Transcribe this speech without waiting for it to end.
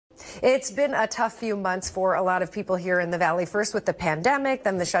It's been a tough few months for a lot of people here in the Valley, first with the pandemic,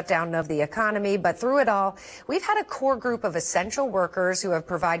 then the shutdown of the economy. But through it all, we've had a core group of essential workers who have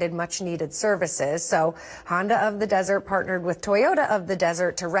provided much needed services. So Honda of the Desert partnered with Toyota of the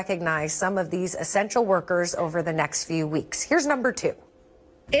Desert to recognize some of these essential workers over the next few weeks. Here's number 2.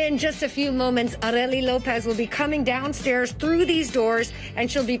 In just a few moments, Arely Lopez will be coming downstairs through these doors,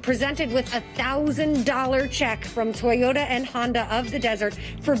 and she'll be presented with a $1,000 check from Toyota and Honda of the Desert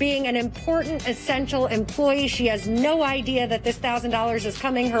for being an important, essential employee. She has no idea that this $1,000 is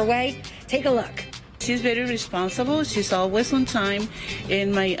coming her way. Take a look. She's very responsible. She's always on time,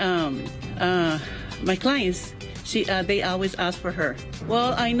 and my clients, they always ask for her.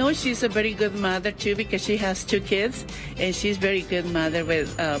 Well, I know she's a very good mother too, because she has 2 kids, and she's very good mother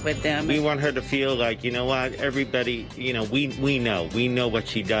with them. We want her to feel like, you know what, everybody, you know, we know what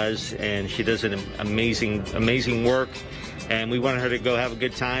she does, and she does an amazing work, and we want her to go have a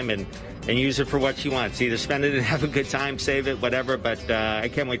good time and use it for what she wants. Either spend it and have a good time, save it, whatever. But I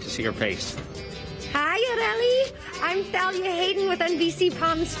can't wait to see her face. Hi, Arely. I'm Thalia Hayden with NBC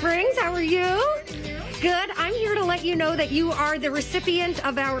Palm Springs. How are you? Good. I'm here to let you know that you are the recipient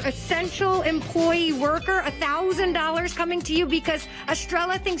of our essential employee worker, $1,000 coming to you because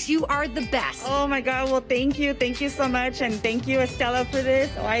Estrella thinks you are the best. Oh my God! Well, thank you so much, and thank you, Estella, for this.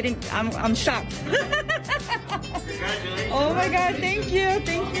 Oh, I'm shocked. Oh my God! Thank you.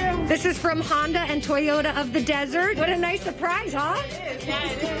 This is from Honda and Toyota of the Desert. What a nice surprise, huh? It is.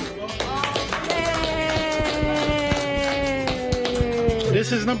 Yeah, it is.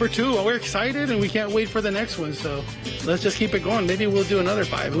 This is number 2. Well, we're excited and we can't wait for the next one. So let's just keep it going. Maybe we'll do another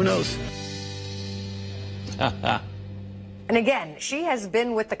 5. Who knows? And again, she has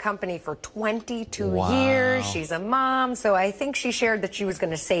been with the company for 22 Wow. years. She's a mom, so I think she shared that she was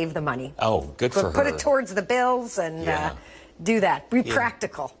going to save the money. Oh, good for her. Put it towards the bills and do that. Be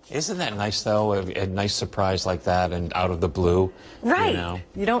practical. Isn't that nice, though? A nice surprise like that and out of the blue. Right. You know?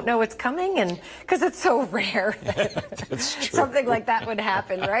 You don't know what's coming, and because it's so rare That's true. something like that would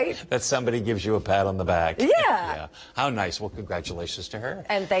happen, right? That somebody gives you a pat on the back. Yeah. How nice. Well, congratulations to her.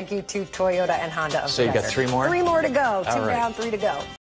 And thank you to Toyota and Honda of So the you Desert. got 3 more? 3 more to go. 2 right. down, 3 to go.